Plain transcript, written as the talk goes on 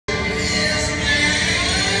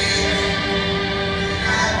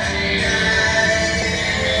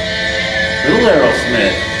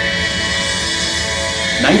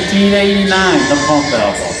1989, the Pump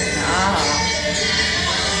album. Ah.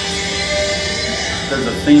 There's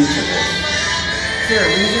a theme to this. Is there a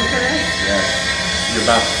reason for this? Yes, you're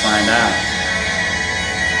about to find out.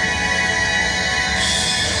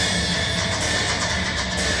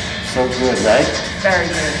 So good, right? Very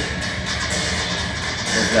good.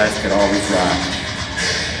 Those guys could always rock.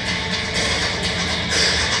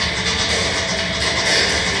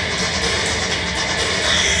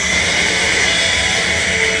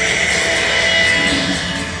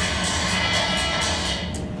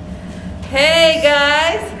 Hey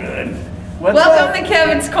guys! Good. Welcome to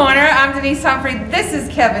Kevin's Corner. I'm Denise Humphrey. This is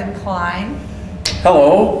Kevin Klein.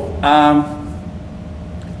 Hello.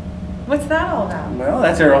 What's that all about? Well,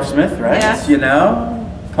 that's Aerosmith, right? Yes. You know,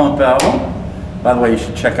 Pump album. By the way, you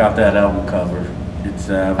should check out that album cover. It's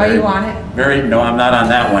Are you on it? No, I'm not on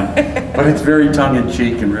that one. But it's very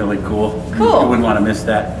tongue-in-cheek and really cool. Cool. You wouldn't want to miss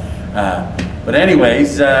that. But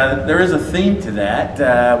anyways, there is a theme to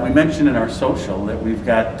that. We mentioned in our social that we're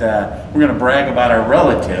going to brag about our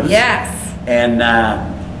relatives. Yes. And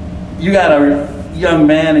you got a young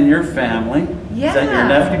man in your family. Yeah. Is that your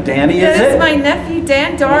nephew, Danny, That is it? is my nephew,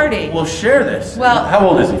 Dan Doherty. Well, share this. Well, how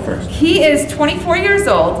old is he first? He is 24 years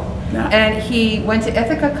old, Yeah. and he went to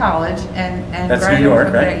Ithaca College and That's graduated New York,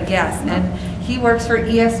 from right? there. Yes, and he works for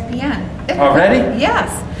ESPN. Ithaca. Already?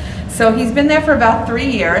 Yes. So he's been there for about 3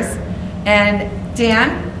 years, and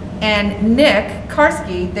Dan and Nick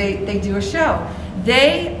Karski, they do a show.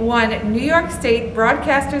 They won New York State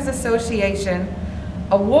Broadcasters Association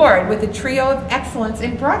award with the Trio of Excellence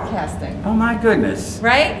in Broadcasting. Oh my goodness.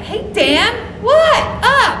 Right? Hey Dan, what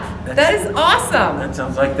up? That is awesome. That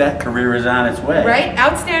sounds like that career is on its way. Right?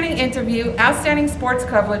 Outstanding interview, outstanding sports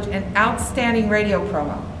coverage, and outstanding radio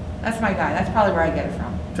promo. That's my guy. That's probably where I get it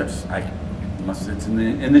from. It's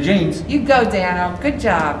in the genes. You go, Dano. Good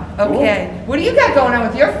job. Okay. Cool. What do you got going on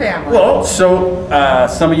with your family? Well, so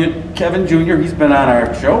some of you, Kevin Jr., he's been on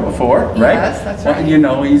our show before, right? Yes, that's right. Well, you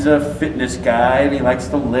know, he's a fitness guy and he likes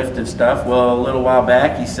to lift and stuff. Well, a little while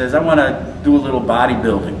back, he says, I want to do a little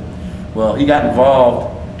bodybuilding. Well, he got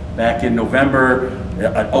involved back in November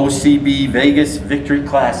at OCB Vegas Victory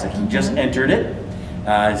Classic. He just entered it.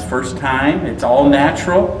 His first time. It's all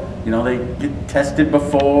natural. You know, they get tested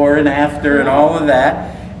before and after and all of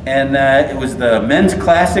that. And it was the Men's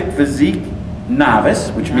Classic Physique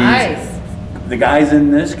Novice, which means the guys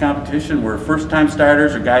in this competition were first-time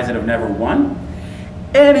starters or guys that have never won.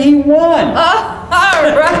 And he won! Oh, all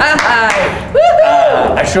right!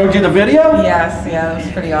 I showed you the video? Yes, yeah, that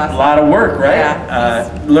was pretty awesome. A lot of work, right?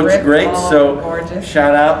 Yeah, looks great, so gorgeous.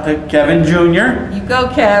 Shout out to Kevin Jr. You go,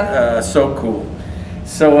 Kev. So cool.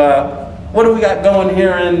 So, what do we got going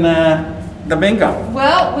here in the bingo?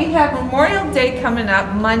 Well, we have Memorial Day coming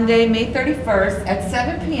up Monday, May 31st at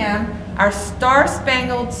 7 p.m. Our Star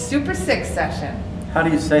Spangled Super 6 session. How do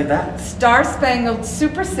you say that? Star Spangled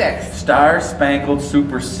Super 6. Star Spangled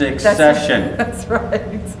Super 6 session. That's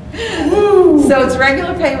right. Woo. So it's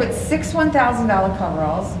regular pay with 6 $1,000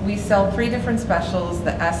 coveralls. We sell 3 different specials,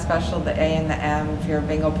 the S special, the A, and the M if you're a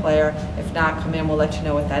bingo player. If not, come in, we'll let you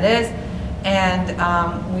know what that is. And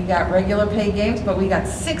we got regular pay games, but we got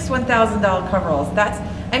 6 $1,000 coveralls.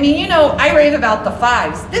 I mean, you know, I rave about the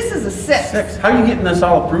 5s. This is a 6. How are you getting this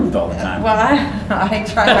all approved all the time? Well, I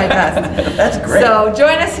try my best. That's great. So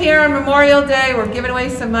join us here on Memorial Day. We're giving away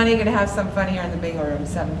some money. Going to have some fun here in the bingo room,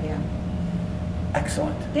 7 p.m.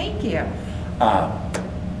 Excellent. Thank you.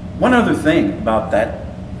 One other thing about that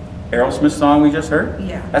Aerosmith song we just heard.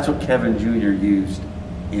 Yeah. That's what Kevin Jr. used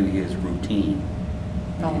in his routine.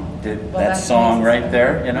 Oh. Did Well, that song right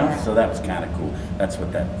there, you know? Yeah. So that was kind of cool. That's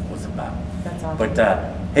what that was about. That's awesome. But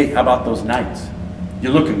hey, how about those nights?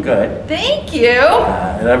 You're looking good. Thank you.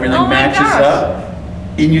 Everything Oh my matches gosh. up.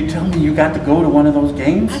 And you tell me you got to go to one of those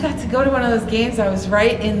games? I got to go to one of those games. I was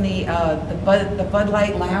right in the Bud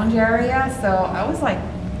Light Lounge area, so I was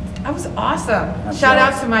awesome. I'm Shout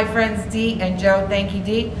jealous. out to my friends Dee and Joe. Thank you,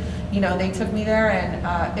 Dee. You know, they took me there,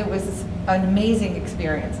 and it was an amazing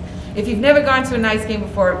experience. If you've never gone to a nice game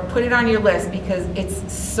before, put it on your list because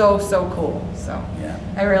it's so cool. So Yeah.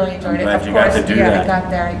 I really enjoyed it. glad Of you got course, to do yeah, that. I got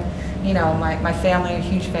there. You know, my family are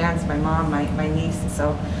huge fans. My mom, my niece,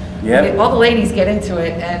 so Yep. all the ladies get into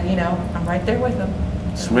it, and you know, I'm right there with them.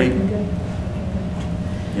 Sweet. Looking good.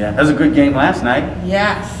 Yeah, that was a good game last night.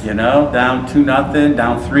 Yes. You know, down 2-0,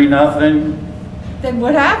 down 3-0. Then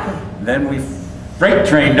what happened? Then we freight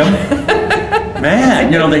trained them.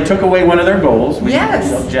 Man, you know, they took away one of their goals. We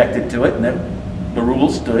objected to it, and then the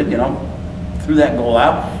rules stood, you know, threw that goal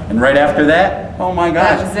out. And right after that, oh my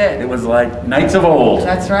gosh. That was it. It was like Knights of Old.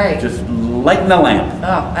 That's right. Just lighting the lamp.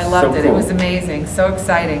 Oh, I loved it. cool. It was amazing. So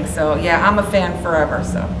exciting. So yeah, I'm a fan forever.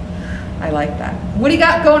 So I like that. What do you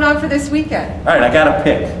got going on for this weekend? All right, I got a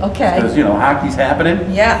pick. Okay. Because, you know, hockey's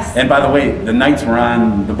happening. Yes. And by the way, the Knights were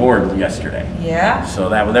on the board yesterday. Yeah. So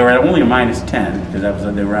they were at only a -10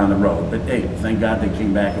 because they were on the road. But hey, thank God they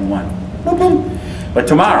came back and won. Boom, boom. But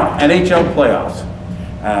tomorrow, NHL playoffs.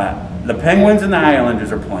 The Penguins and the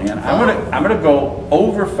Islanders are playing. I'm gonna go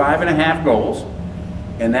over 5.5 goals,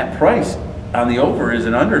 and that price on the over is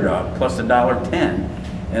an underdog plus $1.10.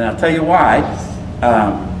 And I'll tell you why.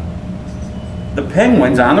 The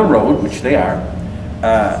Penguins on the road, which they are,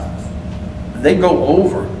 they go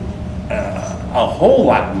over a whole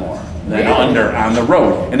lot more than under on the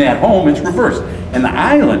road. And at home, it's reversed. And the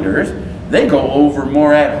Islanders, they go over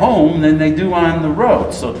more at home than they do on the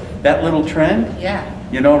road. So that little trend,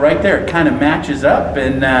 you know, right there, it kind of matches up.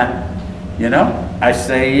 And, you know, I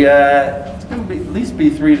say it's going to at least be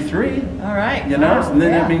 3-3. All right. You know, and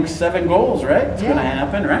then that means 7 goals, right? It's going to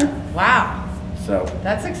happen, right? Wow. So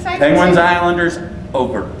that's exciting. Penguins, Islanders,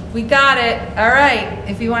 over. We got it. All right.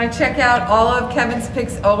 If you want to check out all of Kevin's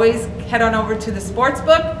picks, always head on over to the sports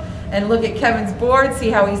book and look at Kevin's board, see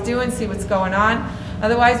how he's doing, see what's going on.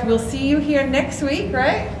 Otherwise, we'll see you here next week,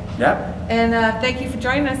 right? Yep. And thank you for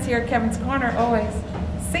joining us here at Kevin's Corner, always.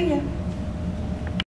 See ya.